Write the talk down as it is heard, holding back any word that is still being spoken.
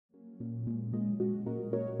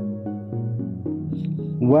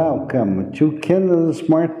Welcome to Canada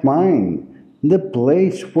Smart Mind, the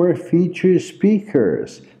place where future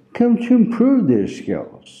speakers come to improve their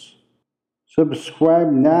skills.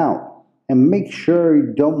 Subscribe now and make sure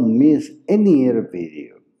you don't miss any other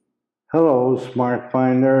video. Hello, Smart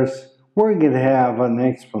Minders. We're going to have an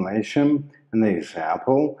explanation, an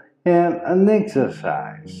example, and an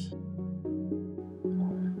exercise.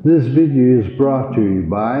 This video is brought to you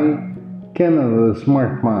by Canada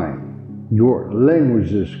Smart Mind, your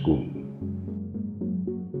language school.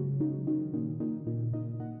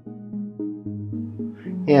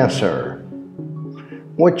 Answer.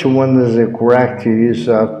 Which one is the correct use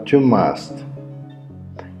of to must?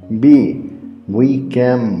 B. We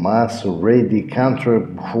can must read the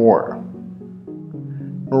contract before.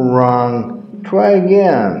 Wrong. Try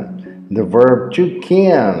again. The verb to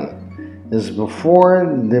can is before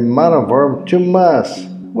the modal verb to must,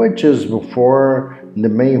 which is before the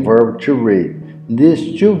main verb to read.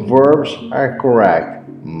 These two verbs are correct.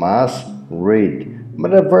 Must read.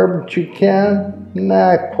 But the verb to can,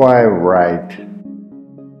 not quite right.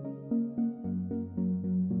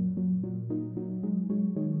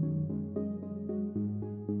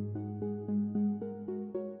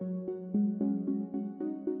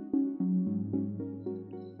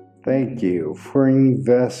 Thank you for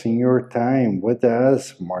investing your time with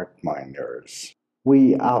us, Smart Minders.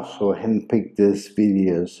 We also handpicked these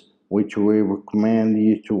videos, which we recommend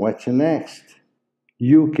you to watch next.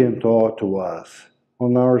 You can talk to us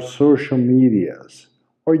on our social medias,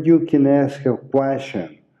 or you can ask a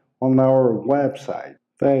question on our website.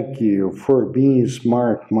 Thank you for being a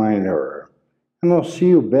Smart Minder, and I'll see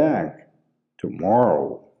you back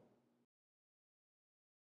tomorrow.